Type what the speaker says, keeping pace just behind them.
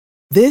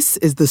This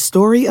is the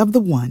story of the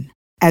one.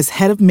 As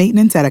head of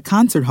maintenance at a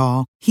concert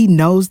hall, he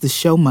knows the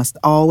show must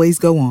always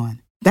go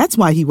on. That's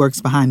why he works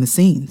behind the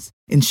scenes,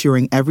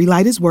 ensuring every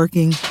light is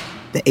working,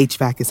 the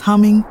HVAC is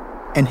humming,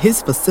 and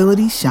his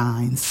facility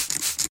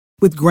shines.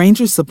 With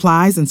Grainger's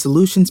supplies and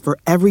solutions for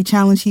every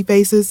challenge he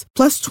faces,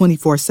 plus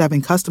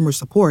 24/7 customer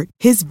support,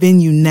 his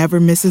venue never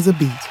misses a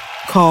beat.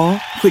 Call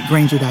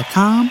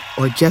quickgrainger.com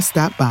or just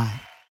stop by.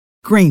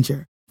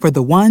 Grainger, for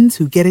the ones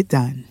who get it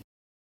done.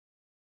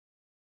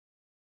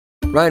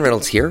 Ryan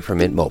Reynolds here from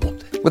Mint Mobile.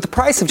 With the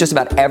price of just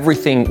about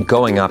everything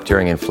going up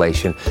during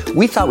inflation,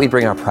 we thought we'd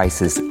bring our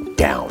prices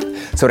down.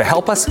 So to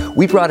help us,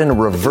 we brought in a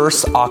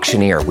reverse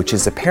auctioneer, which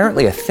is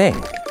apparently a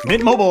thing.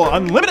 Mint Mobile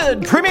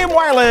Unlimited Premium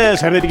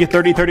Wireless. How to get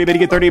 30, 30, bit to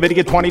get 30, bit to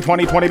get 20,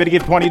 20, 20, bit to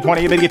get 20,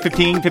 20, bit to get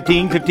 15,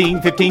 15,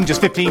 15, 15,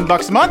 just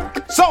 $15 a month?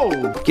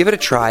 Sold! Give it a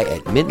try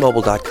at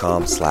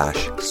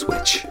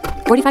mintmobile.com/switch.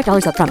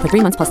 $45 up front for 3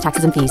 months plus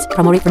taxes and fees.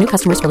 Promo rate for new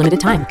customers for limited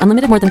time.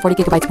 Unlimited more than 40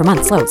 gigabytes per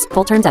month. Slows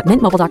full terms at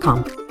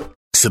mintmobile.com.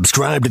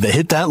 Subscribe to the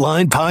Hit That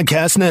Line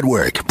Podcast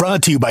Network,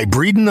 brought to you by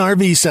Breeden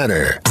RV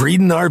Center.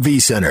 Breeden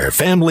RV Center,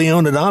 family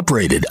owned and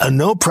operated, a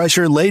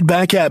no-pressure,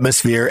 laid-back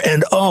atmosphere,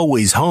 and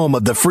always home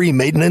of the free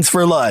maintenance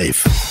for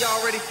life.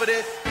 Y'all ready for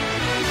this?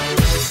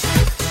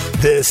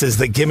 This is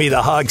the Gimme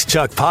the Hogs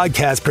Chuck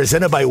podcast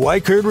presented by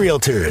Weichert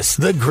Realtors,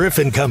 the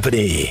Griffin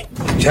Company.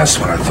 Just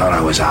when I thought I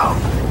was out,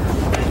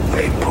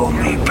 they pulled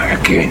me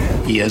back in.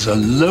 He is a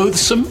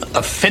loathsome,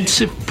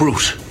 offensive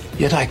brute.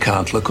 Yet I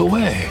can't look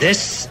away.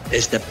 This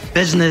is the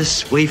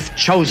business we've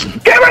chosen.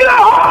 Give me the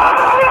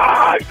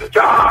Hogs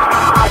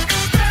Chuck!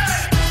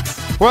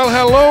 Well,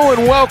 hello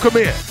and welcome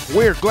in.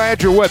 We're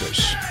glad you're with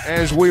us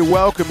as we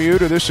welcome you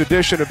to this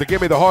edition of the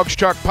Gimme the Hogs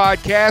Chuck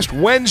podcast.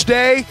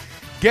 Wednesday,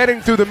 getting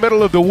through the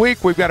middle of the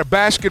week. We've got a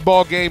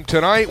basketball game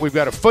tonight. We've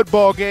got a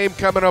football game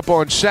coming up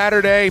on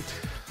Saturday.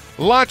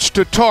 Lots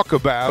to talk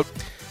about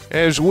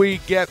as we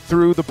get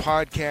through the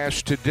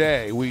podcast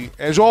today. We,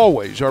 as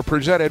always, are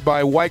presented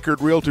by Weichert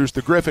Realtors,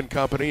 the Griffin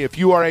Company. If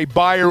you are a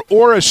buyer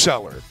or a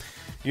seller,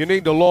 you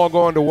need to log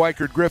on to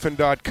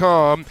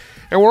WeichertGriffin.com.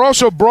 And we're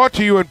also brought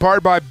to you in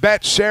part by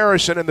Bet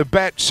Saracen and the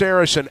Bet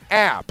Saracen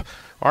app,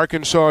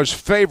 Arkansas's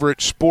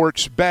favorite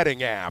sports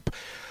betting app.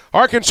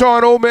 Arkansas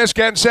and Ole Miss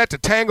getting set to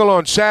tangle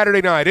on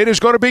Saturday night. It is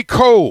going to be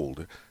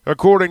cold,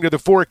 according to the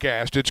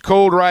forecast. It's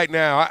cold right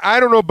now. I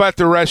don't know about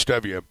the rest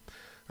of you.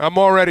 I'm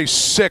already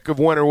sick of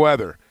winter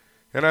weather,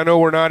 and I know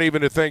we're not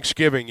even to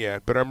Thanksgiving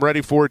yet, but I'm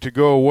ready for it to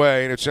go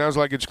away, and it sounds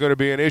like it's going to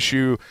be an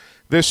issue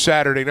this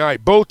Saturday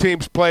night. Both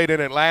teams played in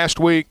it last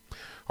week.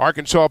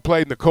 Arkansas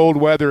played in the cold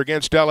weather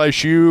against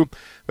LSU.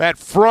 That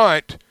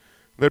front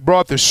that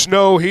brought the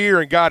snow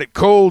here and got it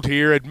cold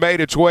here had made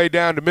its way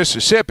down to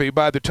Mississippi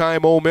by the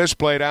time Ole Miss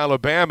played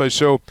Alabama.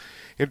 So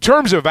in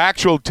terms of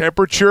actual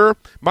temperature,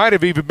 might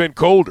have even been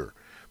colder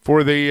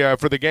for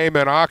the game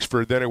in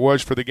Oxford than it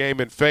was for the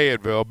game in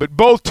Fayetteville. But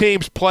both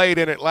teams played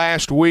in it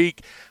last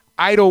week.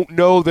 I don't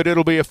know that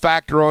it'll be a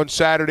factor on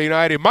Saturday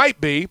night. It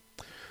might be.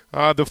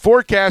 The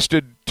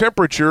forecasted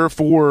temperature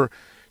for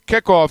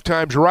kickoff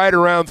time's right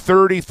around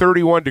 30,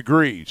 31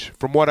 degrees,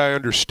 from what I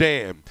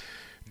understand.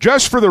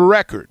 Just for the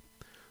record,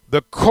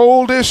 the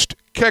coldest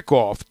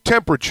kickoff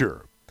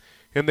temperature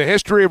in the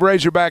history of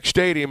Razorback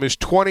Stadium is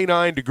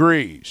 29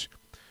 degrees.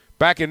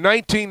 Back in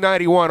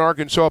 1991,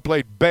 Arkansas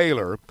played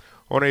Baylor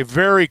on a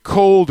very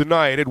cold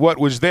night at what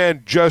was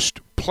then just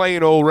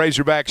plain old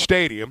Razorback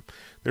Stadium.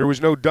 There was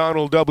no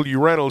Donald W.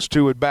 Reynolds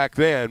to it back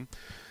then.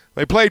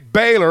 They played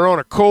Baylor on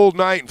a cold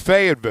night in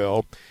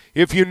Fayetteville.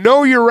 If you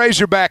know your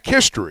Razorback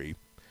history,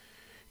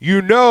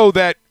 you know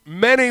that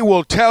many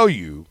will tell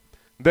you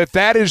that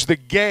that is the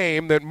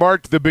game that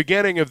marked the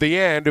beginning of the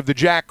end of the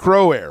Jack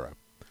Crow era.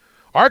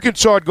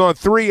 Arkansas had gone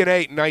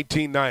 3-8 in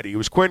 1990. It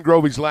was Quinn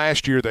Grovey's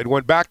last year. They'd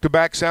won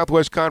back-to-back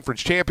Southwest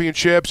Conference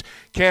championships.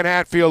 Ken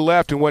Hatfield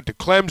left and went to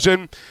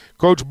Clemson.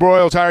 Coach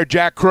Broyles hired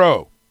Jack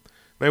Crow.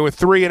 They went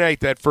 3-8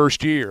 that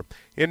first year.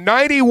 In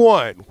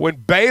 91, when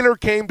Baylor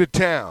came to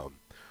town,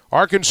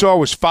 Arkansas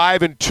was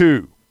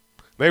 5-2.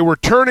 They were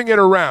turning it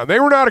around.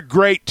 They were not a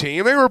great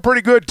team. They were a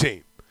pretty good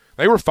team.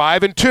 They were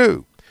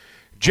 5-2.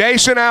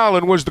 Jason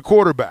Allen was the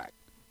quarterback.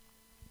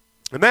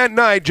 And that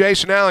night,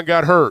 Jason Allen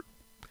got hurt.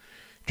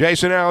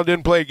 Jason Allen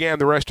didn't play again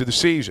the rest of the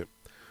season.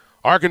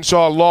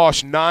 Arkansas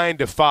lost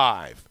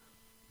 9-5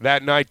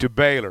 that night to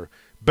Baylor.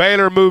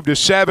 Baylor moved to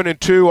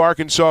 7-2.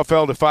 Arkansas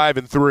fell to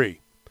 5-3.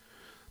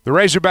 The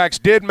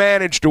Razorbacks did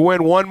manage to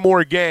win one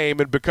more game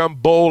and become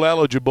bowl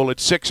eligible at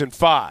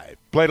 6-5.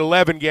 Played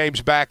 11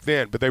 games back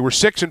then, but they were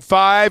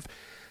 6-5.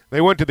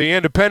 They went to the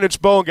Independence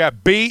Bowl and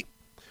got beat.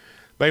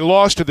 They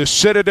lost to the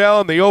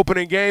Citadel in the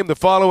opening game the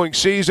following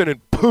season,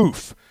 and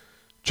poof,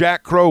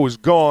 Jack Crow was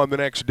gone the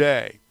next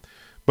day.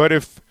 But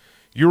if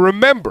you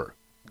remember,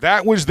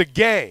 that was the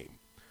game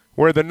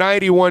where the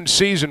 91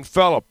 season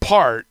fell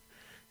apart,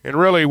 and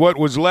really what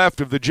was left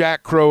of the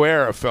Jack Crow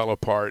era fell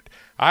apart.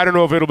 I don't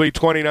know if it'll be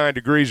 29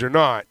 degrees or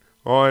not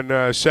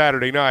on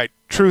Saturday night.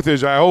 Truth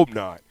is, I hope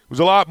not. It was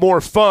a lot more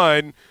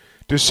fun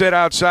to sit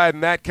outside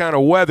in that kind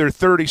of weather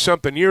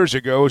 30-something years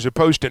ago as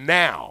opposed to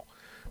now.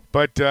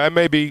 But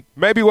maybe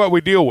what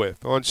we deal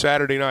with on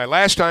Saturday night.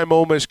 Last time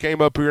Ole Miss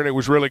came up here and it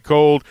was really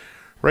cold,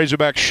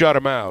 Razorbacks shut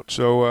them out.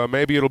 So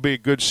maybe it'll be a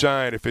good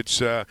sign if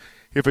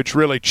it's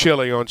really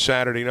chilly on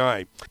Saturday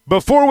night.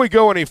 Before we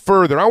go any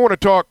further, I want to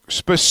talk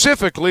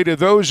specifically to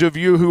those of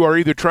you who are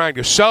either trying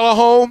to sell a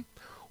home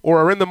or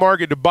are in the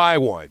market to buy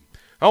one.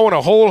 I want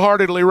to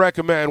wholeheartedly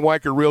recommend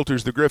Weicker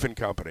Realtors, the Griffin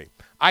Company.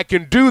 I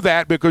can do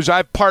that because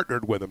I've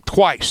partnered with them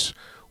twice.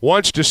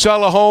 Once to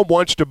sell a home,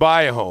 once to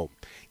buy a home.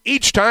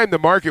 Each time the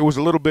market was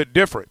a little bit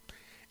different.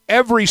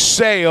 Every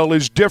sale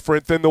is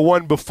different than the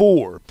one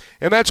before,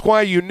 and that's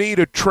why you need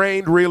a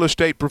trained real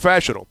estate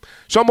professional,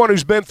 someone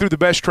who's been through the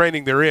best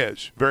training there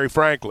is, very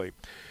frankly,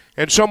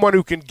 and someone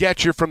who can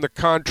get you from the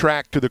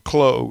contract to the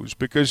close,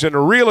 because in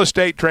a real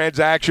estate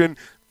transaction,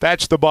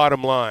 that's the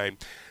bottom line.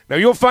 Now,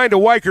 you'll find a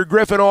Weicker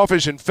Griffin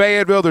office in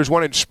Fayetteville. There's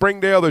one in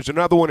Springdale. There's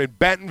another one in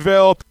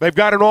Bentonville. They've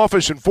got an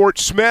office in Fort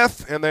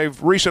Smith, and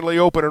they've recently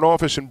opened an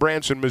office in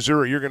Branson,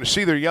 Missouri. You're going to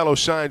see their yellow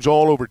signs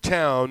all over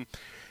town,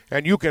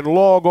 and you can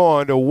log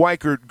on to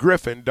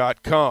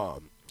WeicherGriffin.com.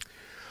 All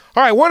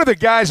right, one of the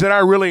guys that I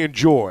really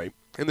enjoy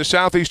in the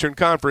Southeastern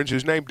Conference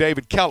is named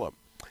David Kellum.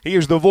 He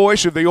is the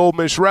voice of the Ole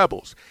Miss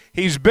Rebels.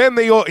 He's been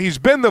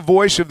the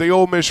voice of the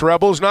Ole Miss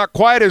Rebels, not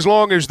quite as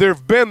long as there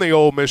have been the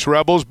Ole Miss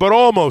Rebels, but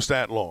almost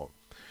that long.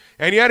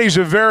 And yet he's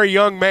a very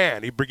young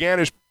man. He began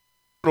his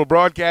professional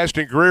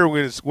broadcasting career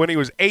when he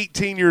was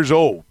 18 years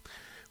old,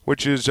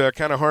 which is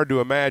kind of hard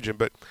to imagine.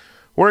 But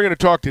we're going to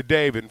talk to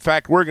David. In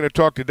fact, we're going to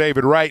talk to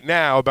David right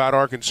now about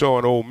Arkansas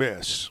and Ole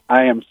Miss.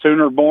 I am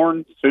Sooner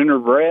born, Sooner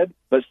bred,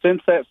 but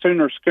since that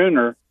Sooner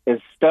schooner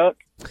is stuck,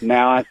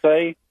 now I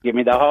say, give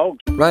me the Hogs.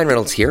 Ryan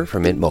Reynolds here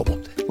from Mint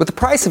Mobile. With the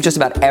price of just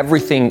about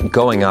everything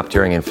going up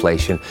during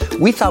inflation,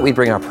 we thought we'd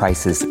bring our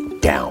prices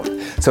down.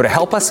 So to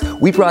help us,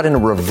 we brought in a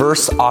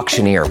reverse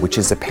auctioneer, which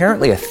is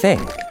apparently a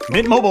thing.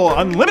 Mint Mobile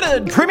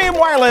Unlimited Premium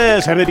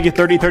Wireless. How to get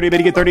 30, 30, bit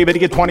to get 30, bit to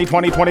get 20,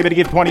 20, 20, bit to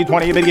get 20,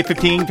 20, bit to get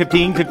 15,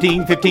 15,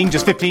 15, 15,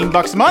 just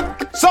 $15 a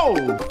month?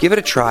 Sold! Give it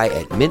a try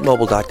at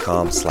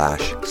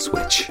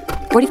mintmobile.com/switch.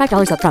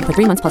 $45 up front for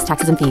 3 months plus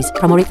taxes and fees.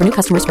 Promo rate for new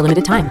customers for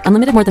limited time.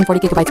 Unlimited more than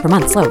 40 gigabytes per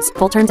month. Slows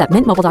full terms at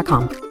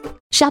mintmobile.com.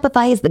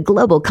 Shopify is the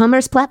global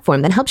commerce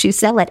platform that helps you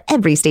sell at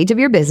every stage of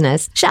your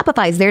business.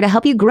 Shopify is there to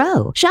help you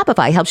grow.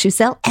 Shopify helps you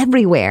sell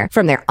everywhere,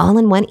 from their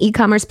all-in-one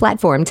e-commerce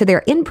platform to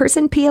their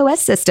in-person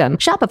POS system.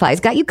 Shopify's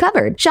got you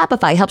covered.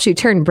 Shopify helps you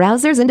turn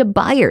browsers into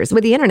buyers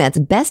with the internet's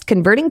best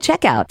converting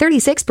checkout,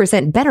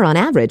 36% better on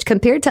average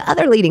compared to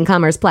other leading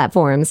commerce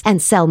platforms,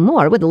 and sell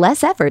more with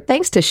less effort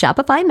thanks to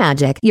Shopify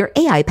Magic, your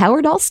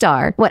AI-powered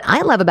all-star. What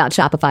I love about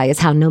Shopify is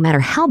how no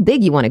matter how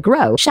big you want to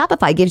grow,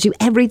 Shopify gives you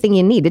everything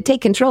you need to take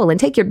control and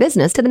take your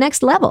business to the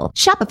next level.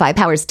 Shopify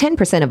powers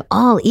 10% of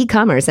all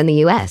e-commerce in the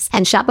U.S.,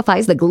 and Shopify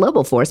is the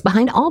global force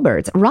behind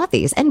Allbirds,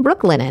 Rothy's, and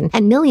Brooklinen,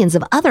 and millions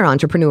of other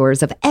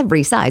entrepreneurs of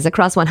every size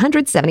across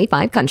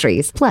 175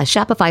 countries. Plus,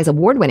 Shopify's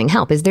award-winning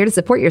help is there to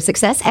support your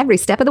success every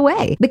step of the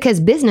way.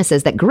 Because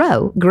businesses that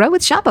grow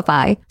with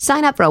Shopify.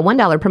 Sign up for a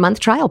 $1 per month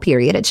trial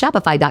period at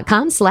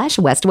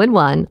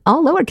shopify.com/Westwood1,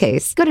 all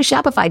lowercase. Go to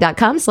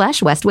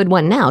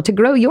shopify.com/Westwood1 now to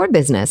grow your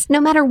business,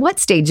 no matter what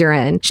stage you're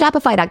in.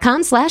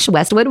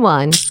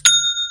 Shopify.com/Westwood1.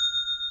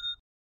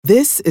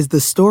 This is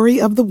the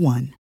story of the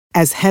one.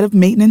 As head of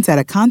maintenance at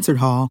a concert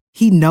hall,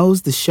 he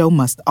knows the show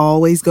must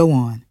always go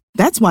on.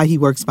 That's why he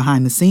works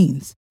behind the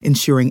scenes,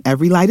 ensuring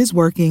every light is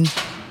working,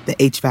 the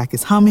HVAC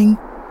is humming,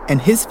 and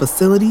his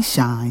facility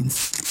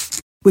shines.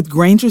 With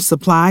Grainger's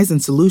supplies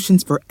and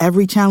solutions for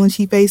every challenge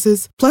he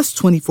faces, plus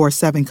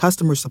 24/7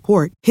 customer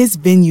support, his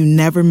venue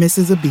never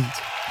misses a beat.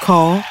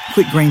 Call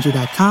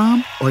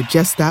quickgrainger.com or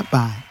just stop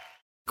by.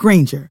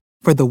 Grainger,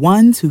 for the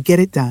ones who get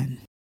it done.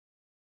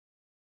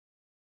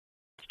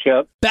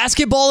 Chuck.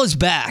 Basketball is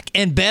back,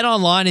 and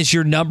BetOnline is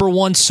your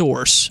 #1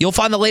 source. You'll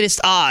find the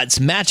latest odds,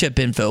 matchup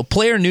info,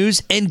 player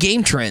news, and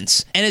game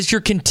trends. And as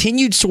your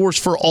continued source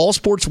for all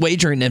sports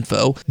wagering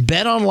info,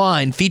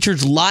 BetOnline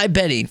features live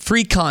betting,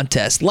 free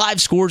contests, live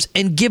scores,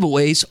 and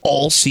giveaways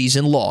all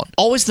season long.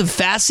 Always the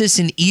fastest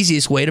and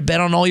easiest way to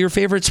bet on all your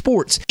favorite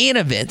sports and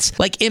events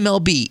like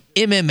MLB,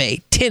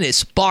 MMA,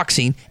 tennis,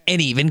 boxing,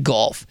 and even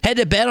golf. Head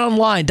to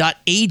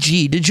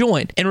betonline.ag to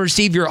join and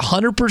receive your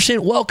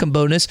 100% welcome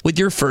bonus with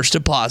your first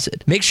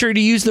deposit. Make sure to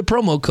use the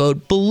promo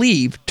code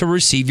BELIEVE to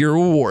receive your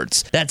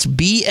rewards. That's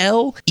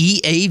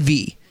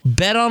BLEAV.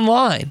 Bet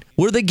online,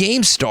 where the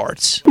game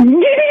starts. Give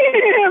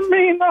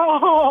me the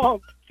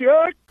Hogs,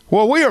 Chuck.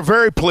 Well, we are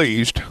very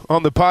pleased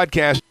on the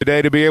podcast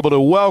today to be able to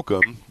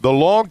welcome the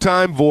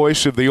longtime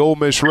voice of the Ole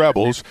Miss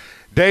Rebels,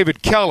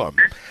 David Kellum.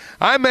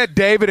 I met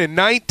David in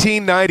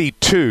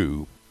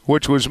 1992,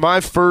 which was my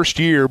first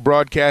year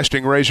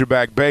broadcasting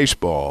Razorback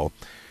baseball.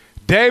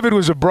 David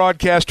was a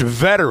broadcast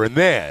veteran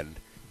then.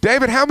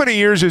 David, how many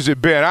years has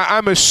it been?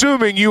 I'm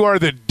assuming you are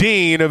the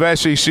dean of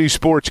SEC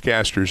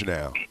sportscasters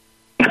now.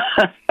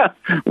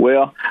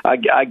 Well,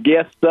 I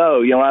guess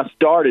so. You know, when I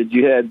started,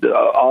 you had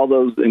all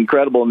those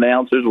incredible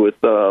announcers with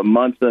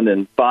Munson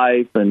and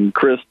Fife and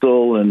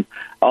Crystal and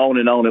on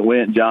it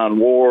went, John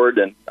Ward,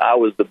 and I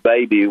was the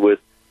baby with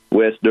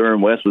Wes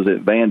Durham. Wes was at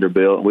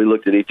Vanderbilt. We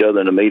looked at each other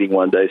in a meeting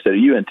one day, said, "Are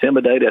you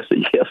intimidated?" I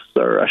said, "Yes,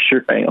 sir, I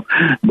sure am."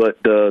 But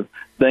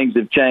things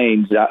have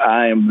changed.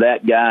 I am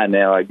that guy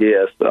now, I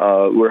guess.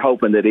 We're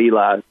hoping that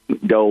Eli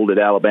Gold at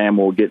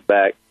Alabama will get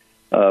back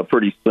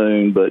pretty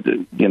soon. But,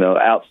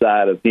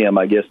 outside of him,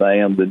 I guess I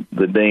am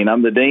the dean.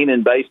 I'm the dean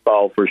in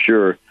baseball for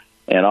sure,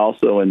 and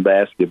also in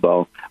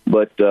basketball.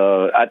 But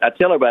I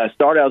tell everybody,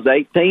 I was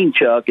 18,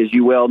 Chuck, as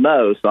you well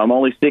know, so I'm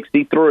only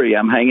 63.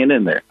 I'm hanging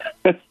in there.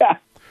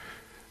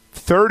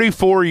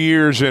 34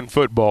 years in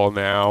football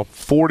now,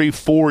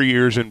 44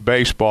 years in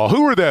baseball.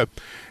 Who are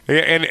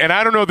and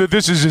I don't know that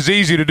this is as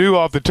easy to do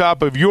off the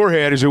top of your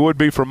head as it would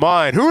be from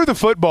mine. Who are the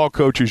football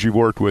coaches you've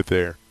worked with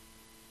there?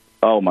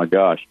 Oh, my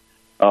gosh.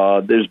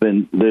 There's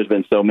been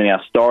so many. I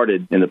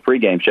started in the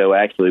pregame show,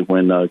 actually,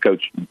 when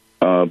Coach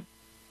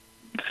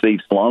Steve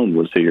Sloan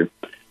was here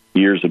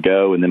years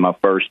ago, and then my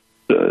first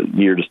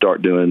year to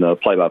start doing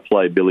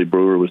play-by-play, Billy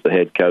Brewer was the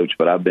head coach,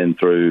 but I've been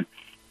through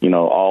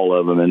all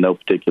of them in no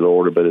particular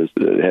order, but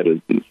had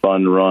a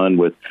fun run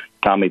with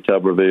Tommy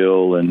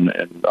Tuberville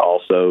and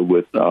also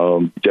with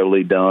Joe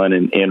Lee Dunn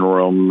and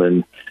interim.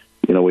 And,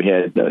 we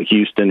had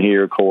Houston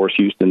here, of course,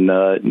 Houston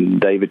Nutt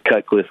and David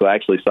Cutcliffe, who I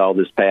actually saw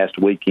this past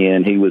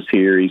weekend. He was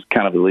here. He's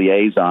kind of a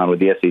liaison with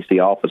the SEC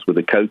office with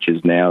the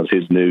coaches now. It's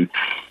his new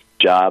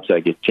job, so I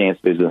get a chance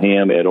to visit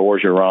him. Ed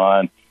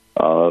Orgeron,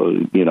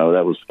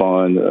 that was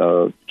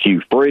fun.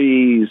 Hugh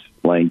Freeze,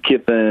 Lane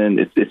Kiffin.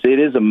 It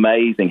is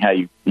amazing how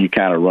you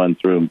kind of run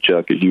through them,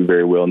 Chuck, as you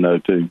very well know,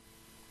 too.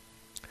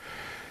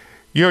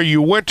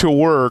 You went to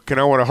work, and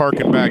I want to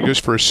harken back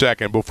just for a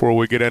second before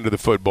we get into the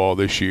football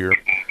this year.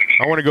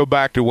 I want to go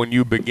back to when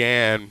you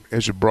began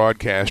as a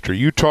broadcaster.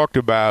 You talked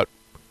about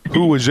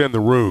who was in the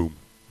room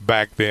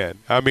back then.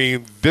 I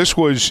mean,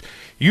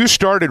 you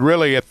started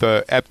really at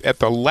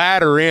the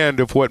latter end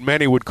of what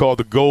many would call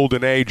the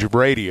golden age of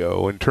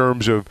radio in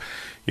terms of,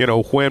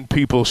 when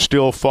people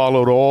still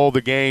followed all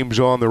the games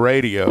on the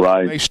radio.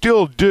 Right. They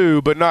still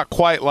do, but not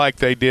quite like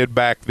they did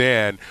back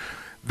then.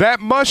 That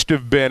must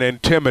have been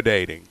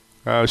intimidating,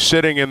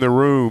 sitting in the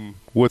room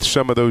with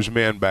some of those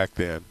men back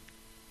then.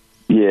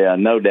 Yeah,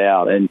 no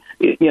doubt. And,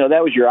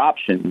 that was your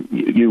option.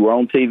 You were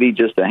on TV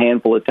just a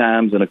handful of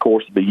times in the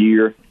course of a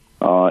year.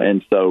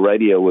 And so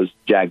radio was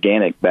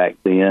gigantic back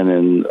then.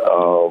 And,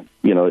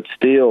 it's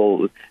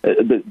still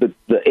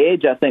the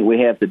edge I think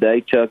we have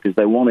today, Chuck, is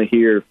they want to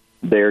hear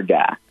their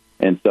guy.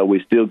 And so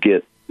we still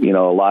get, a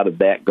lot of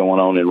that going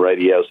on in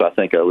radio. So I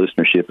think our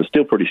listenership is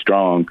still pretty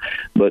strong.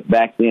 But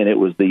back then it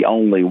was the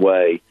only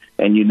way.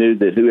 And you knew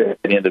that whoever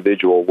the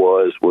individual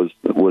was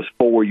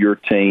for your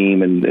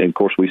team. And of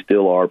course, we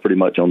still are pretty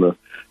much on the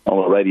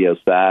radio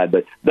side.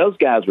 But those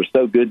guys were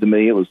so good to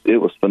me. It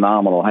was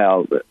phenomenal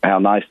how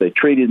nice they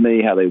treated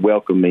me, how they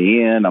welcomed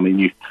me in. I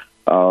mean,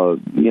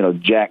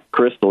 Jack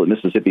Crystal at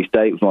Mississippi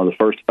State was one of the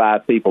first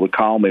 5 people to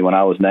call me when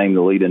I was named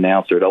the lead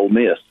announcer at Ole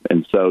Miss.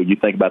 And so you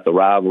think about the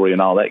rivalry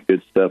and all that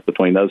good stuff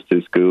between those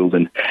two schools.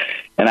 And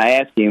I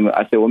asked him,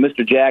 I said, "Well,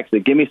 Mr.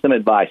 Jackson, give me some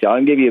advice.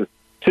 I'll give you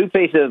 2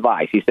 pieces of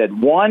advice." He said,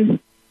 "One,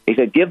 he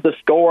said, give the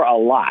score a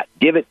lot.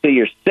 Give it till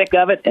you're sick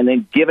of it, and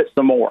then give it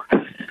some more."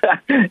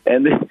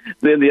 And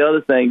then the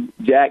other thing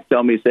Jack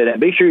told me, he said,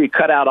 "Be sure you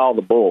cut out all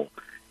the bull."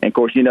 And, of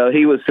course, he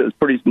was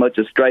pretty much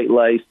a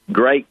straight-laced,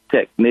 great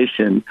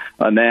technician,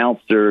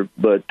 announcer,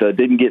 but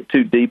didn't get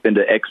too deep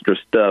into extra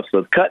stuff.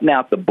 So cutting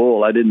out the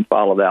bull, I didn't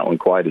follow that one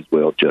quite as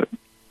well, Chuck.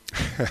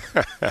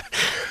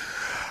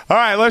 All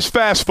right, let's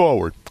fast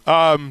forward.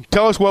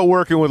 Tell us what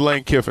working with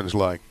Lane Kiffin's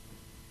like.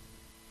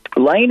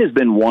 Lane has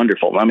been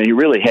wonderful. I mean, he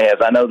really has.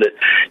 I know that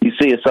you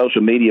see his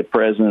social media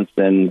presence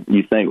and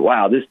you think,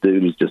 wow, this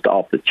dude is just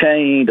off the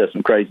chain, does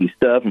some crazy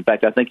stuff. In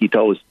fact, I think he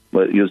told us,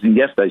 it was in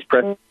yesterday's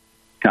press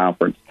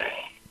conference,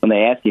 when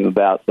they asked him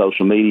about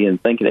social media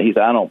and thinking that he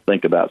said, "I don't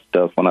think about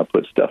stuff when I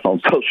put stuff on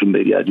social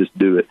media. I just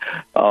do it."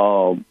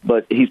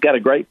 But he's got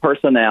a great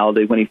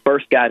personality. When he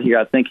first got here,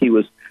 I think he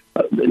was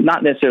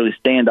not necessarily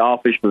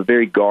standoffish, but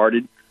very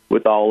guarded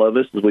with all of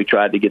us as we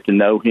tried to get to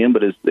know him.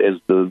 But as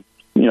the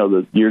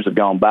years have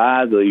gone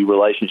by, the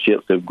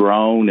relationships have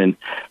grown, and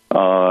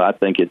I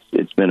think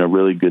it's been a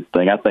really good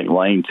thing. I think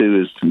Lane too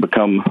has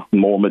become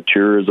more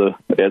mature as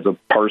a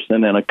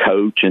person and a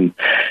coach, and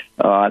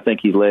I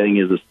think he's letting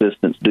his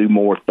assistants do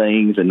more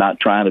things and not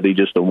trying to be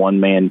just a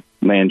one-man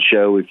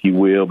show, if you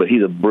will. But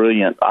he's a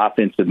brilliant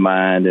offensive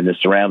mind and has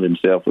surrounded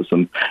himself with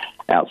some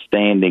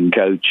outstanding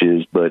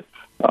coaches. But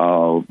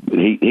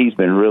he's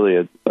been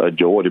really a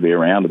joy to be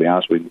around, to be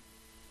honest with you.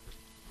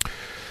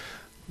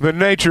 The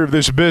nature of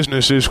this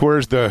business is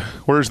where's the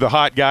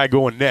hot guy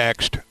going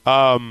next?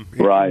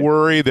 Right. You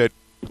worry that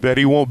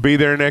he won't be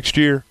there next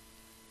year?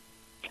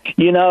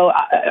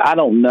 I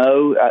don't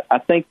know. I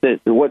think that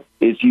what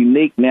is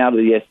unique now to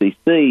the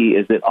SEC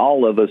is that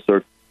all of us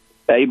are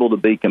able to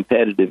be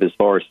competitive as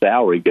far as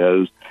salary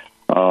goes.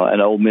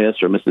 An Ole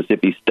Miss or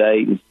Mississippi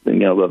State,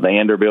 a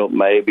Vanderbilt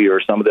maybe,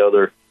 or some of the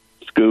other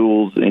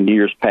schools in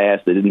years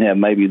past that didn't have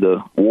maybe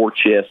the war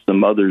chest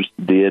some others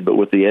did, but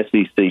with the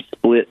SEC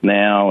split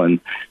now and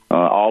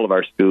all of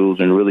our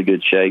schools in really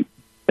good shape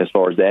as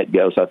far as that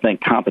goes. So I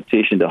think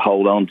competition to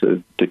hold on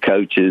to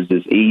coaches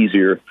is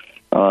easier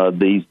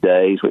these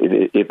days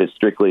if it's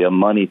strictly a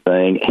money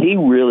thing. He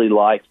really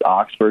likes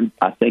Oxford.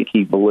 I think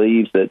he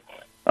believes that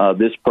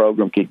this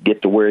program could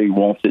get to where he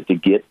wants it to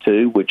get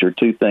to, which are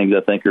two things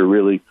I think are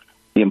really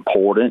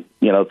important.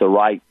 If the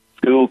right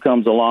school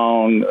comes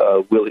along,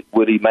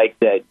 would he make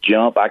that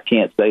jump? I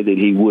can't say that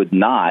he would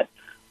not,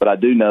 but I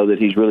do know that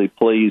he's really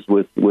pleased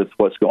with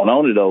what's going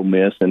on at Ole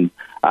Miss, and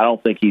I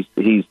don't think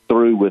he's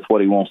through with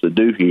what he wants to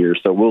do here.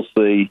 So we'll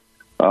see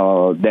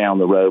down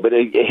the road. But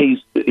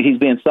he's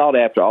being sought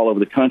after all over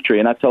the country,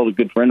 and I told a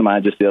good friend of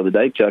mine just the other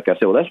day, Chuck, I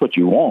said, well, that's what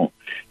you want.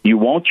 You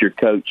want your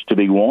coach to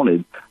be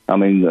wanted. I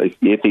mean,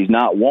 if he's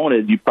not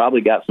wanted, you've probably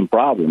got some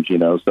problems,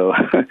 So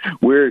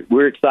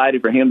we're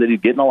excited for him that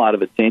he's getting a lot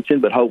of attention,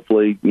 but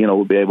hopefully,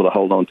 we'll be able to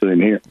hold on to him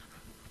here.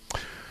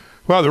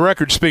 Well, the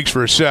record speaks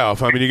for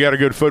itself. I mean, you got a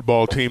good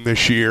football team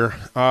this year.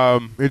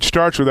 It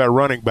starts with that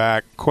running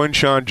back,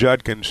 Quinshon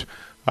Judkins.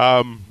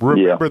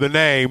 Remember the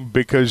name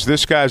because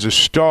this guy's a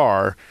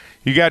star.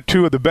 You got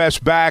two of the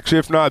best backs,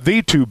 if not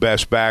the two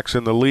best backs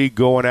in the league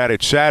going at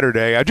it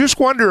Saturday. I just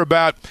wonder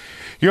about,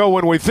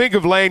 when we think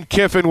of Lane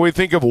Kiffin, we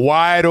think of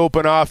wide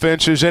open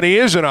offenses, and he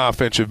is an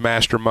offensive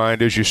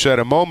mastermind, as you said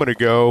a moment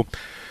ago.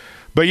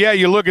 But, yeah,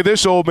 you look at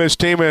this Ole Miss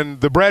team,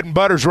 and the bread and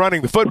butter's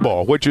running the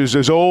football, which is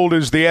as old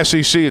as the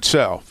SEC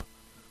itself.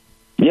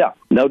 Yeah,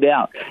 no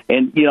doubt.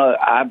 And,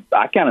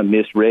 I kind of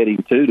misread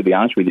him, too, to be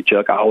honest with you,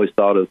 Chuck. I always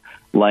thought of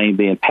Lane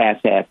being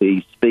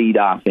pass-happy, speed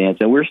offense,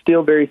 and we're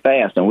still very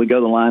fast, and we go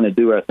to the line and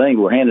do our thing.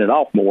 We're handing it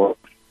off more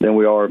than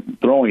we are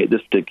throwing it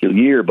this particular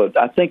year. But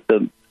I think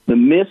the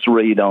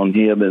misread on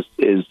him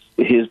is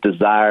his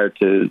desire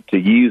to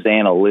use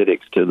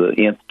analytics to the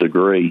nth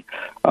degree.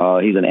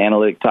 He's an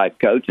analytic-type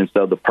coach, and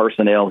so the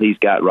personnel he's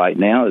got right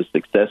now is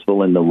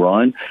successful in the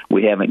run.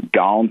 We haven't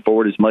gone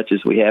for it as much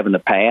as we have in the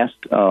past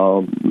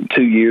 2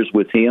 years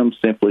with him,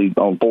 simply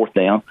on fourth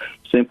down,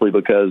 simply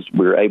because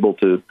we're able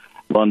to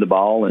run the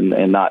ball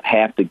and not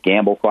have to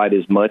gamble quite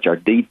as much. Our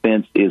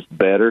defense is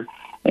better,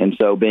 and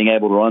so being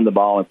able to run the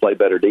ball and play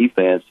better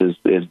defense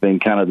has been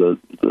kind of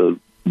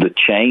the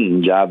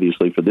change,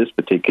 obviously, for this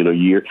particular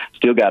year.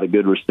 Still got a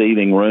good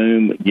receiving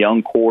room,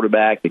 young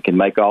quarterback that can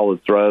make all the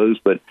throws,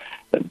 but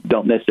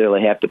don't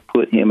necessarily have to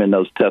put him in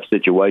those tough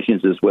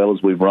situations as well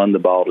as we've run the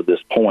ball to this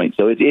point.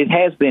 So it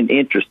has been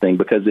interesting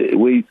because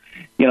we've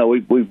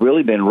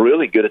really been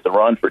really good at the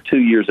run for 2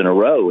 years in a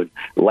row. And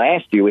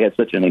last year we had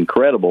such an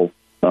incredible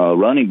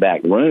running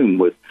back room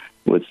with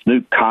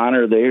Snoop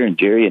Connor there and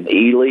Jerry and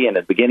Ely. And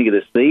at the beginning of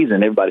this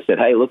season, everybody said,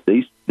 hey, look,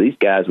 these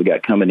guys we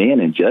got coming in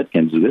and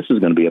Judkins, this is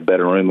going to be a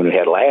better room than we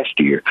had last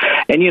year.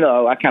 And,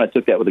 I kind of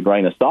took that with a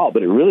grain of salt,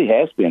 but it really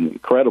has been an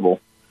incredible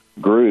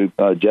group.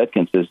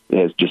 Judkins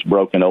has just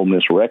broken Ole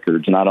Miss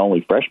records, not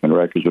only freshman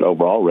records, but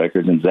overall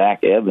records. And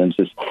Zach Evans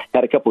has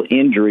had a couple of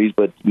injuries,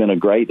 but been a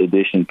great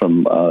addition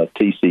from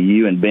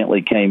TCU. And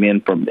Bentley came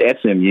in from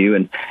SMU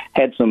and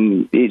had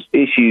some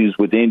issues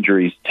with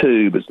injuries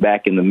too, but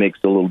back in the mix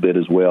a little bit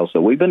as well.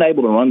 So we've been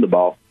able to run the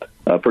ball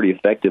pretty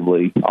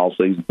effectively all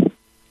season.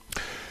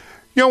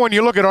 When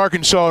you look at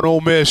Arkansas and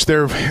Ole Miss,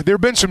 there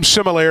have been some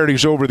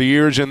similarities over the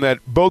years in that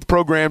both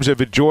programs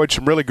have enjoyed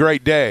some really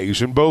great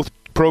days, and both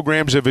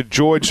programs have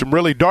enjoyed some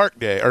really dark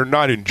days, or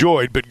not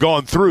enjoyed, but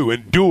gone through,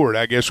 endured,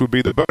 I guess would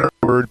be the better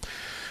word,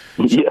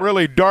 some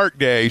really dark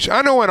days.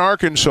 I know in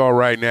Arkansas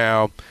right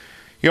now,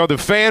 the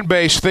fan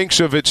base thinks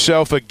of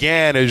itself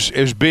again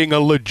as being a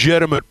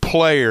legitimate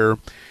player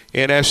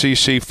in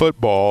SEC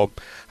football.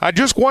 I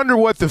just wonder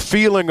what the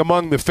feeling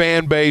among the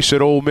fan base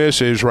at Ole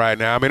Miss is right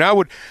now. I mean,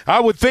 I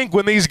would think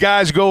when these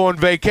guys go on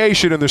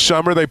vacation in the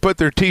summer, they put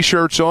their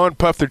T-shirts on,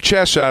 puff their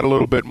chests out a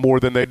little bit more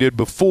than they did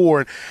before.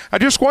 And I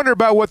just wonder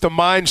about what the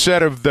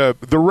mindset of the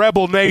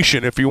Rebel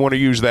Nation, if you want to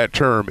use that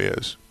term,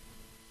 is.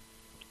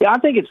 Yeah, I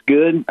think it's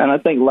good, and I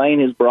think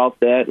Lane has brought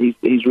that.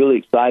 He's really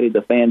excited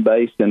the fan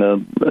base in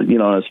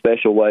a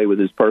special way with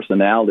his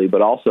personality,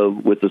 but also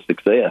with the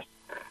success.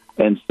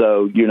 And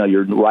so,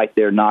 you're right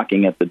there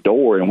knocking at the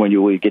door. And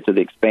when we get to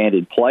the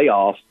expanded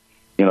playoffs,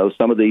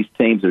 some of these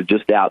teams are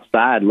just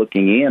outside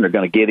looking in are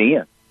going to get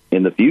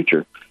in the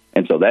future.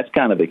 And so that's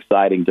kind of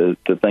exciting to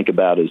think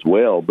about as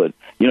well. But,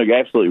 you're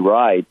absolutely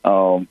right.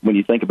 When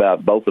you think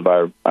about both of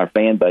our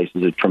fan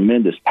bases, a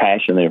tremendous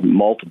passion. They have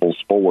multiple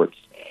sports.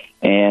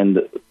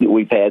 And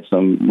we've had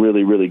some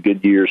really, really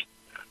good years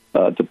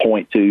to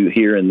point to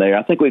here and there.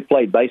 I think we've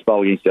played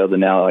baseball against each other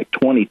now like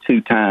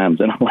 22 times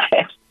in the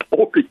last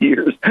 4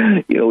 years.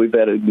 We've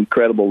had an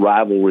incredible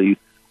rivalry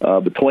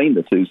between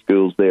the two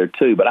schools there,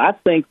 too. But I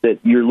think that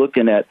you're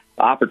looking at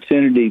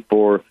opportunity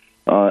for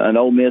an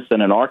Ole Miss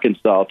and an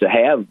Arkansas to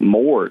have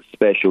more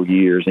special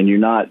years, and you're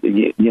not,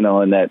 in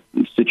that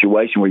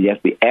situation where you have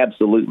to be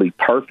absolutely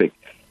perfect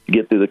to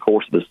get through the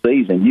course of the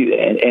season.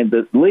 And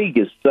the league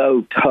is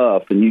so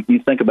tough, and you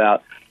think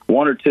about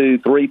 1 or 2,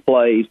 3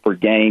 plays per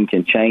game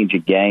can change a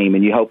game,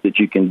 and you hope that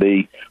you can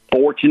be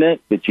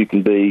fortunate, that you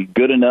can be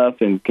good enough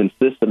and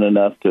consistent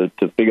enough to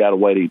figure out a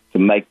way to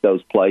make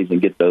those plays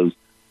and get those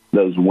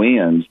those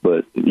wins.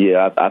 But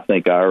yeah, I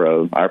think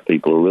our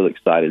people are really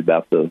excited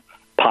about the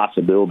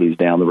possibilities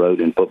down the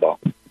road in football.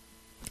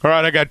 All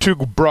right, I got 2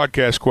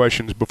 broadcast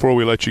questions before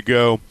we let you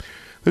go.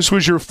 This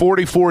was your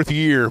 44th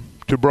year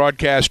to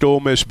broadcast Ole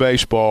Miss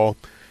baseball,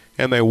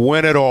 and they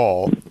win it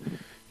all.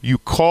 You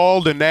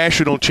called a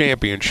national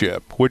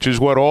championship, which is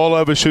what all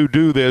of us who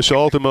do this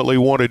ultimately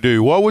want to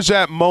do. What was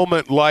that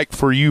moment like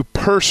for you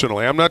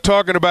personally? I'm not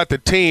talking about the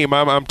team.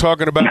 I'm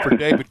talking about for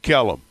David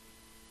Kellum.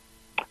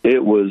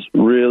 It was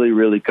really,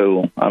 really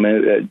cool. I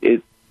mean,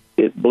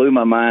 it blew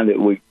my mind that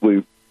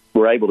we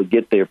were able to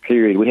get there,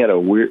 period. We had a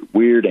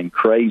weird and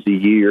crazy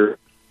year.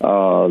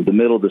 The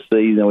middle of the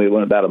season, we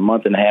went about a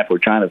month and a half. We're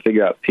trying to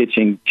figure out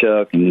pitching,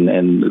 Chuck,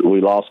 and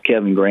we lost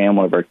Kevin Graham,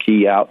 one of our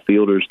key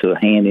outfielders, to a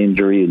hand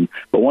injury.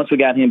 But once we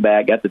got him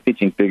back, got the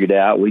pitching figured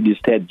out, we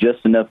just had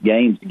just enough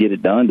games to get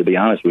it done, to be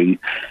honest with you.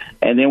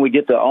 And then we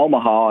get to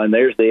Omaha, and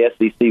there's the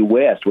SEC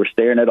West. We're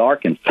staring at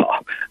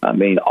Arkansas. I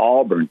mean,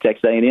 Auburn,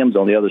 Texas A&M's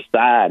on the other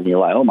side, and you're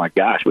like, oh, my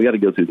gosh, we got to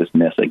go through this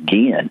mess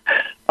again.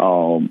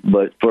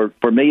 But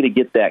for me to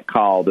get that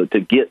call, to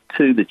get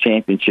to the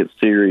championship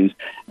series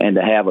and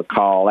to have a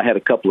call, I had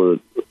a couple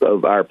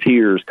of our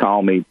peers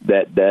call me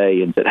that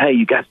day and said, hey,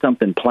 you got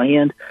something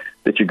planned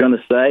that you're going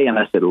to say? And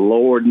I said,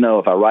 Lord, no.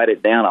 If I write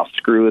it down, I'll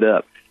screw it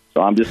up.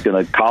 So I'm just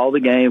going to call the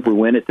game. If we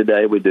win it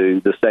today, we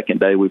do. The second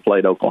day, we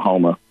played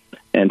Oklahoma.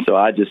 And so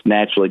I just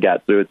naturally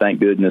got through it.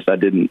 Thank goodness I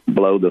didn't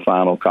blow the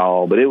final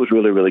call. But it was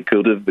really, really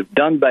cool to have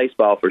done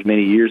baseball for as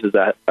many years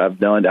as I've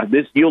done.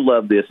 You'll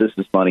love this. This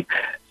is funny.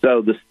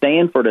 So the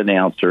Stanford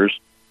announcers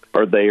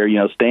are there. You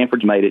know,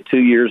 Stanford's made it 2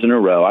 years in a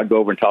row. I go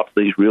over and talk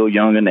to these real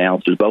young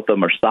announcers. Both of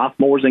them are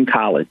sophomores in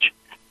college.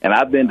 And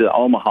I've been to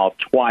Omaha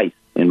twice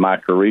in my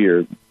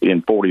career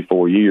in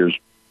 44 years.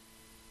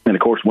 And,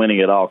 of course, winning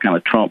it all kind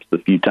of trumps the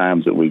few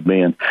times that we've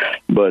been.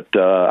 But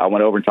I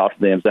went over and talked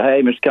to them and said,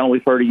 hey, Mr. Kellum,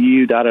 we've heard of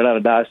you,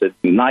 da-da-da-da-da. I said,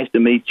 nice to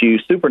meet you,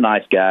 super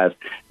nice guys.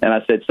 And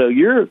I said, so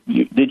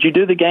did you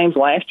do the games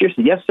last year? I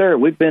said, yes, sir.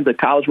 We've been to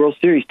College World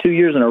Series 2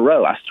 years in a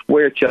row. I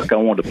swear, Chuck, I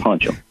wanted to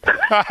punch them.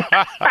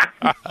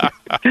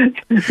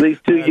 These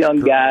two young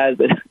guys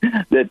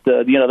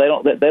that you know,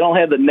 they don't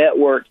have the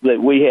networks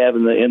that we have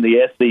in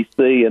the SEC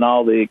and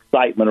all the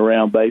excitement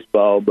around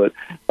baseball. But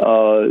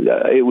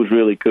it was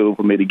really cool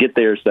for me to get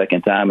there a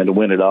second time and to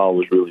win it all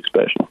was really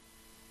special.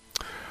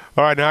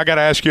 All right, now I got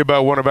to ask you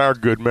about one of our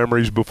good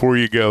memories before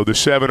you go, the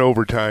 7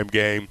 overtime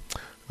game.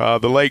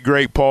 The late,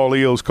 great Paul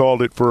Eels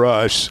called it for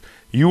us.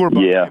 You were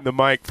behind the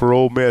mic for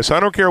Ole Miss. I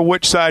don't care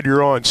which side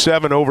you're on,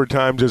 7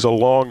 overtimes is a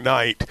long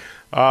night.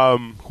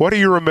 What do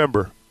you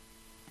remember?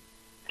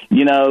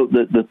 You know,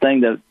 the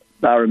thing that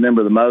I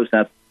remember the most,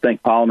 and I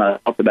think Paul and I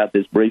talked about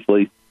this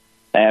briefly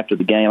after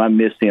the game, I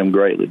miss him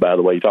greatly, by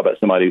the way. You talk about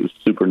somebody who was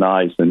super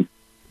nice and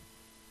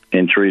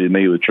treated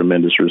me with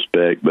tremendous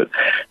respect. But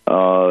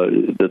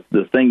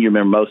the thing you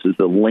remember most is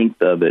the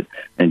length of it,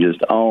 and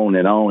just on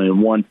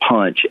and one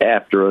punch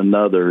after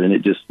another, and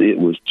it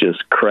was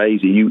just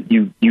crazy.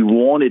 You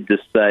wanted to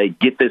say,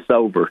 get this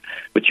over,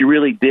 but you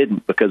really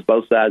didn't, because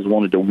both sides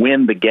wanted to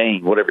win the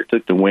game, whatever it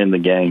took to win the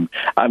game.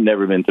 I've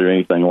never been through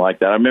anything like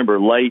that. I remember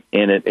late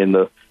in it, in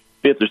the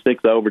 5th or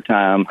 6th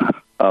overtime,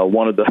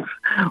 one of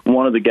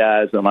the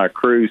guys on our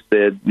crew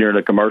said during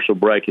a commercial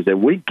break, he said,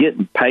 we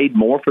getting paid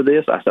more for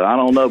this? I said, I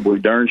don't know, but we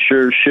darn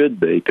sure should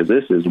be, because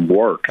this is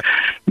work.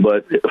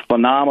 But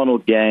phenomenal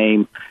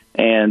game.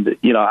 And,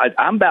 you know,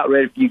 I'm about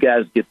ready for you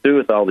guys to get through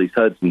with all these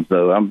Hudsons,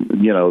 though.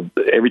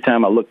 Every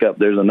time I look up,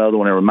 there's another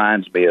one that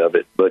reminds me of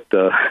it. But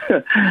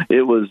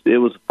it was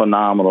a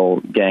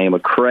phenomenal game, a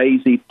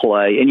crazy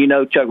play. And, you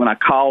know, Chuck, when I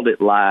called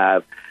it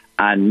live,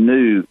 I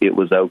knew it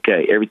was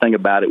okay. Everything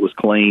about it was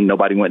clean.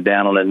 Nobody went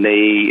down on a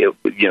knee.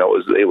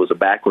 It was a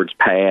backwards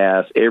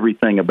pass.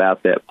 Everything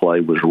about that play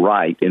was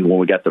right. And when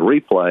we got the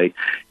replay,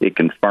 it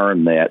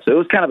confirmed that. So it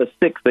was kind of a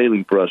sick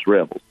feeling for us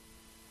Rebels.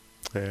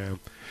 Yeah.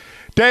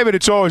 David,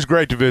 it's always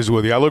great to visit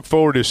with you. I look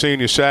forward to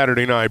seeing you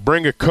Saturday night.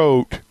 Bring a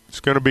coat.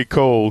 It's going to be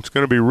cold. It's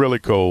going to be really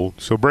cold.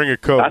 So bring a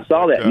coat. I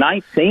saw that.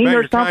 19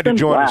 or something? Time to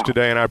join us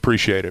today, and I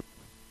appreciate it.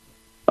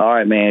 All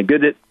right, man.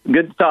 Good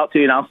to talk to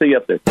you, and I'll see you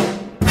up there.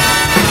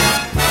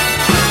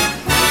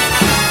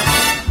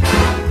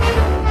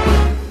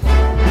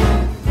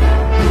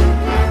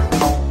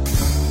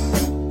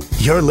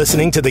 You're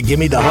listening to the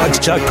Gimme the Hogs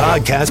Chuck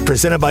podcast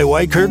presented by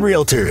White Curd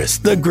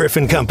Realtors, the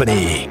Griffin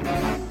Company.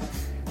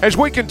 As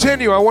we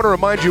continue, I want to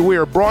remind you we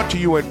are brought to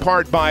you in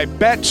part by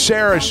Bet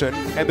Saracen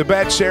and the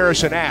Bet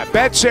Saracen app.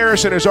 Bet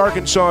Saracen is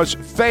Arkansas's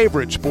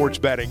favorite sports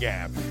betting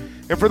app.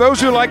 And for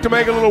those who like to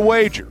make a little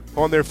wager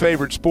on their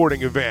favorite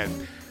sporting event,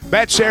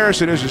 Bet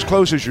Saracen is as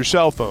close as your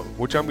cell phone,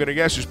 which I'm going to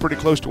guess is pretty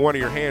close to one of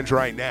your hands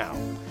right now.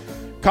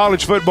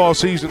 College football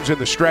season's in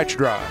the stretch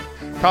drive.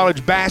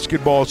 College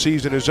basketball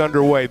season is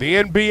underway. The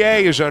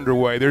NBA is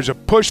underway. There's a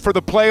push for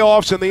the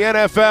playoffs in the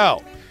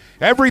NFL.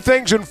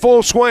 Everything's in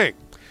full swing.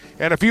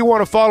 And if you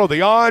want to follow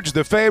the odds,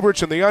 the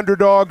favorites, and the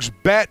underdogs,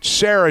 Bet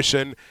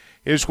Saracen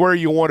is where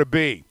you want to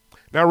be.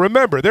 Now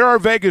remember, there are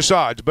Vegas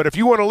odds, but if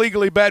you want to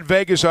legally bet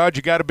Vegas odds,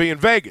 you got to be in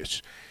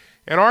Vegas.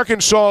 And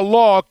Arkansas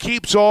law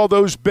keeps all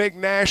those big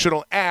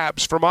national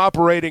apps from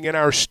operating in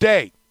our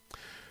state.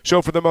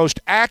 So for the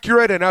most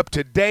accurate and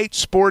up-to-date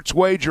sports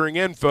wagering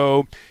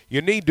info, you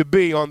need to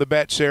be on the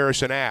Bet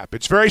Saracen app.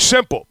 It's very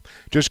simple.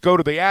 Just go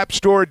to the App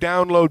Store,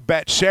 download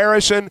Bet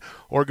Saracen,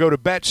 or go to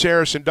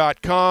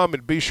BetSaracen.com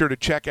and be sure to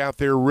check out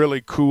their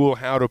really cool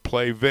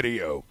how-to-play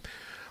video.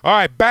 All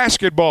right,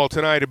 basketball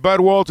tonight at Bud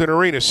Walton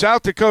Arena.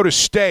 South Dakota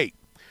State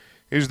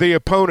is the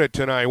opponent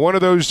tonight, one of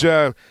those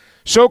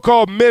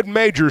so-called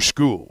mid-major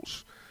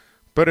schools.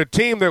 But a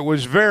team that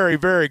was very,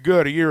 very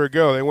good a year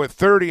ago. They went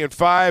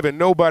 30-5, and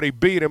nobody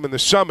beat them in the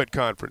Summit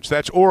Conference.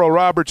 That's Oral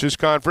Roberts'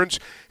 conference,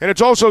 and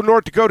it's also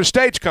North Dakota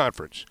State's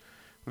conference,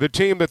 the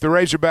team that the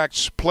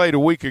Razorbacks played a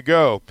week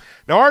ago.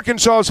 Now,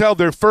 Arkansas has held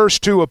their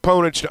first two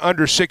opponents to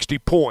under 60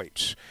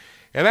 points,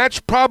 and that's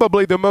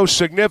probably the most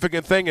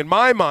significant thing, in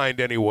my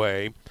mind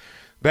anyway,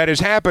 that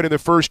has happened in the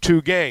first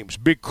two games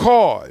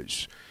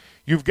because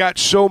you've got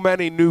so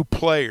many new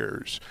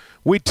players.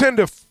 We tend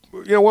to,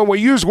 when we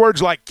use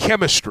words like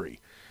chemistry,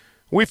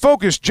 we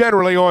focus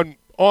generally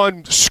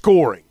on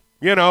scoring.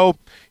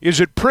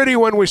 Is it pretty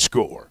when we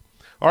score?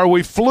 Are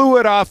we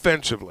fluid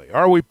offensively?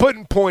 Are we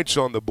putting points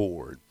on the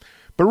board?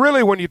 But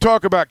really, when you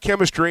talk about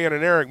chemistry in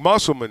an Eric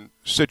Musselman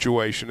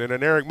situation, in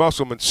an Eric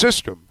Musselman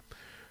system,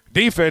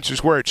 defense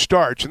is where it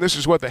starts, and this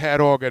is what the Hat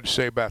Hog had to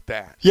say about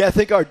that. Yeah, I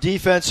think our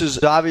defense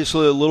is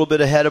obviously a little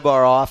bit ahead of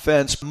our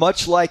offense.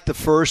 Much like the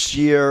first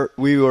year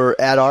we were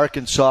at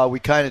Arkansas, we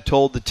kind of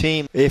told the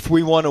team, if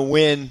we want to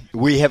win,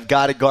 we have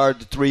got to guard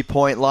the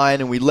three-point line,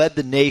 and we led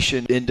the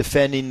nation in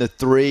defending the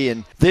three.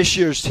 And this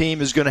year's team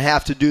is going to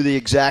have to do the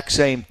exact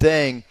same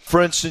thing.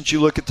 For instance,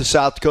 you look at the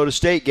South Dakota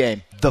State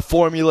game. The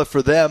formula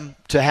for them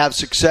to have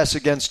success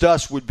against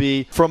us would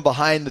be from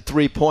behind the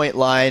three-point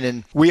line,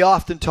 and we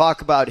often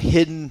talk about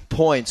hidden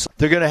points.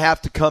 They're going to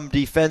have to come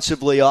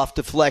defensively off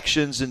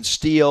deflections and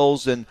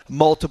steals and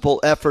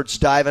multiple efforts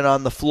diving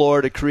on the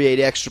floor to create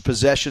extra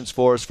possessions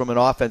for us from an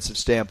offensive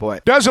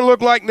standpoint. Doesn't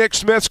look like Nick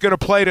Smith's going to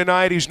play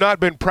tonight. He's not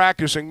been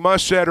practicing.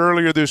 Musk said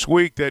earlier this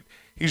week that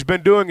he's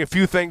been doing a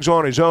few things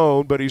on his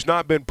own, but he's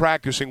not been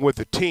practicing with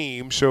the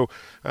team, so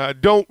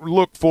don't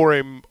look for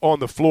him on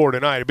the floor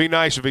tonight. It'd be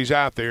nice if he's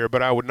out there,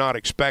 but I would not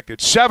expect it.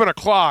 7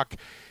 o'clock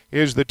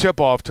is the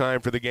tip-off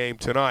time for the game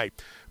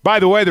tonight. By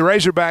the way, the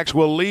Razorbacks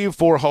will leave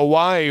for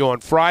Hawaii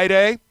on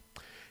Friday,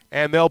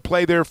 and they'll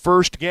play their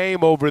first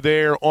game over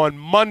there on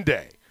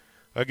Monday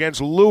against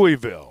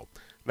Louisville.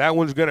 That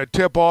one's going to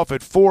tip off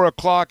at 4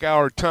 o'clock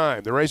our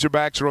time. The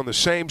Razorbacks are on the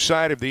same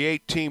side of the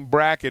 8-team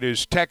bracket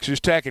as Texas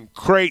Tech and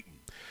Creighton.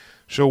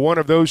 So one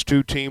of those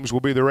two teams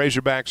will be the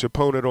Razorbacks'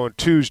 opponent on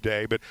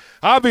Tuesday. But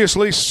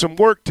obviously some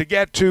work to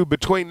get to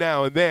between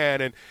now and then,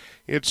 and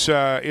it's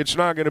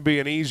not going to be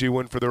an easy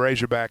one for the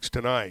Razorbacks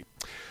tonight.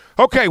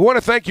 Okay, want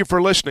to thank you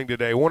for listening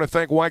today. Want to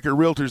thank Weichert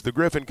Realtors, the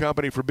Griffin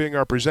Company, for being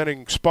our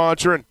presenting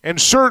sponsor.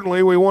 And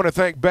certainly we want to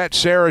thank Bet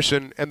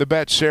Saracen and the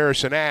Bet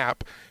Saracen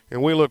app.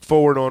 And we look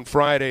forward on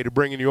Friday to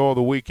bringing you all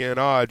the weekend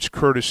odds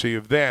courtesy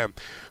of them.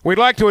 We'd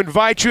like to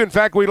invite you, in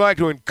fact, we'd like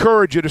to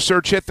encourage you to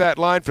search Hit That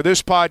Line for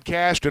this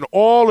podcast and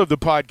all of the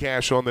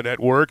podcasts on the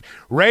network.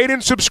 Rate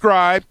and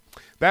subscribe.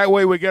 That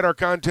way we get our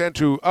content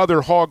to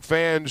other Hog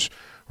fans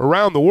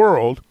around the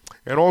world.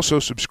 And also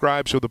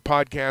subscribe so the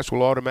podcast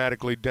will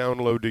automatically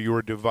download to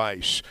your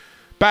device.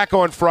 Back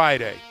on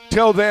Friday.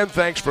 Till then,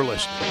 thanks for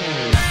listening.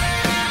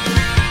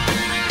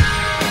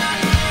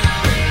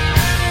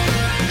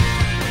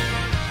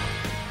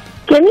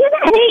 Give me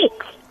an H.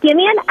 Give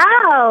me an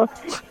O.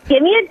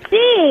 Give me a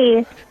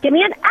G. Give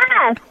me an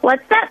S.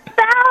 What's that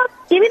spell?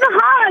 Give me the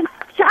Hogs,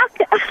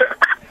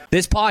 Chuck.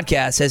 This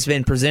podcast has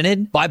been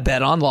presented by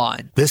Bet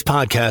Online. This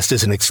podcast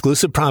is an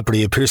exclusive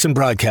property of Pearson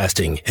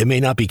Broadcasting. It may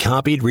not be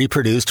copied,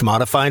 reproduced,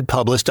 modified,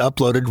 published,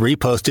 uploaded,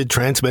 reposted,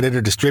 transmitted, or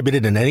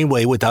distributed in any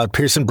way without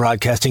Pearson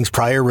Broadcasting's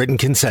prior written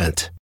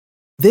consent.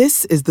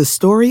 This is the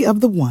story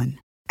of the one.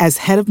 As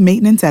head of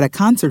maintenance at a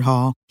concert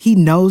hall, he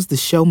knows the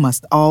show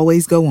must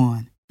always go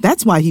on.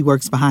 That's why he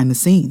works behind the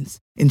scenes,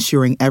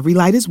 ensuring every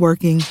light is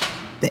working,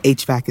 the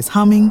HVAC is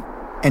humming,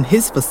 and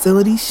his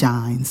facility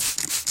shines.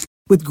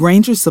 With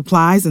Grainger's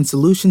supplies and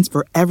solutions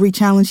for every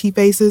challenge he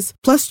faces,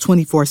 plus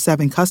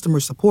 24/7 customer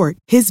support,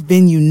 his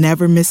venue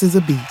never misses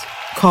a beat.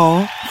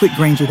 Call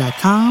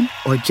quickgrainger.com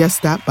or just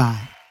stop by.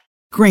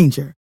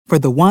 Grainger, for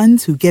the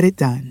ones who get it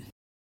done.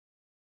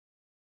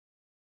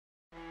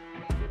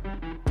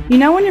 You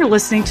know when you're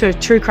listening to a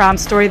true crime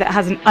story that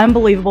has an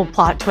unbelievable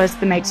plot twist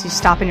that makes you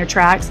stop in your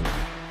tracks?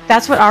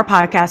 That's what our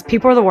podcast,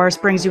 People Are the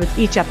Worst, brings you with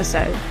each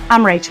episode.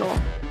 I'm Rachel.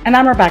 And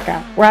I'm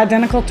Rebecca. We're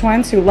identical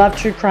twins who love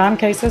true crime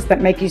cases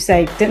that make you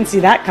say, didn't see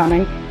that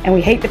coming, and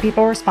we hate the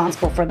people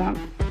responsible for them.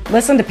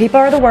 Listen to People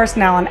Are the Worst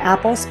now on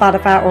Apple,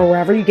 Spotify, or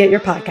wherever you get your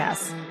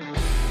podcasts.